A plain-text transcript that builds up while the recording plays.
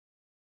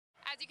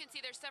As you can see,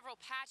 there's several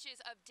patches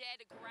of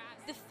dead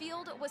grass. The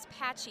field was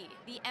patchy.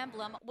 The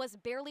emblem was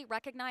barely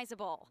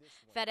recognizable.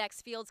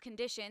 FedEx Field's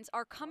conditions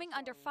are coming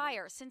under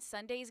fire since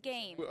Sunday's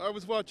game. I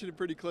was watching it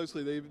pretty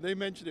closely. They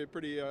mentioned it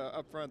pretty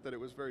upfront that it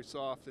was very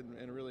soft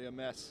and really a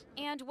mess.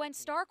 And when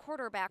star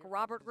quarterback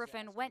Robert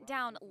Griffin went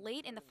down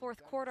late in the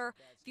fourth quarter,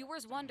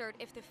 viewers wondered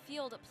if the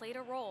field played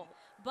a role.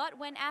 But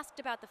when asked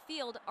about the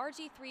field,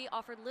 RG3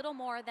 offered little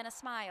more than a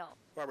smile.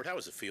 Robert, how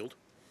was the field?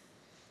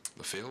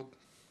 The field?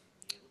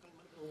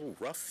 Ooh,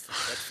 rough.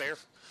 That's fair.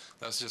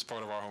 That's just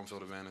part of our home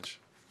field advantage.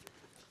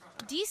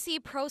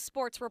 DC Pro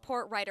Sports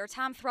Report writer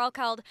Tom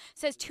Threlkeld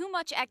says too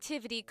much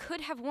activity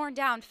could have worn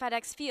down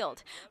FedEx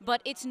Field,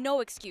 but it's no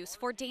excuse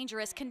for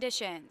dangerous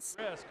conditions.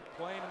 Risk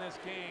playing in this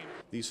game.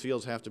 These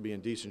fields have to be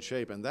in decent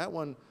shape, and that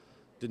one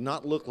did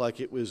not look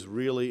like it was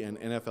really in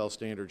NFL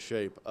standard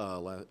shape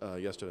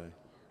yesterday.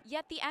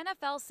 Yet the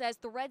NFL says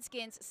the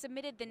Redskins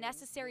submitted the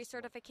necessary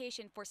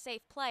certification for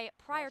safe play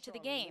prior to the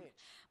game.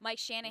 Mike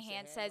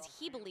Shanahan says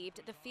he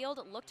believed the field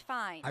looked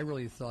fine. I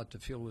really thought the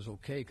field was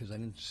okay because I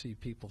didn't see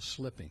people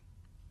slipping,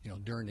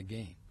 during the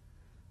game.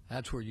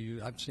 That's where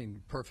I've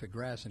seen perfect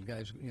grass and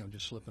guys,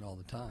 just slipping all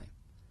the time.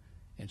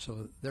 And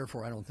so,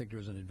 therefore, I don't think there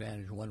was an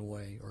advantage one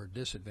way or a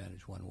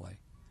disadvantage one way.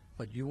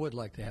 But you would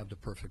like to have the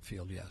perfect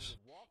field, yes.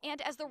 And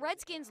as the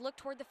Redskins look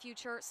toward the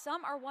future,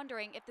 some are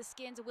wondering if the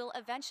Skins will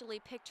eventually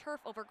pick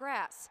turf over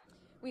grass.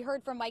 We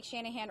heard from Mike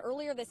Shanahan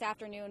earlier this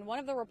afternoon. One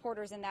of the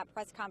reporters in that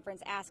press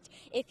conference asked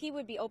if he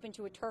would be open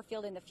to a turf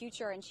field in the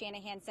future, and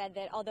Shanahan said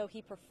that although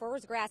he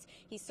prefers grass,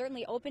 he's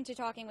certainly open to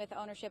talking with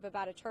ownership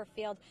about a turf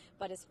field,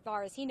 but as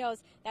far as he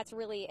knows, that's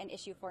really an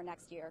issue for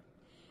next year.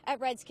 At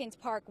Redskins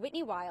Park,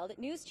 Whitney Wild,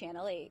 News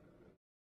Channel 8.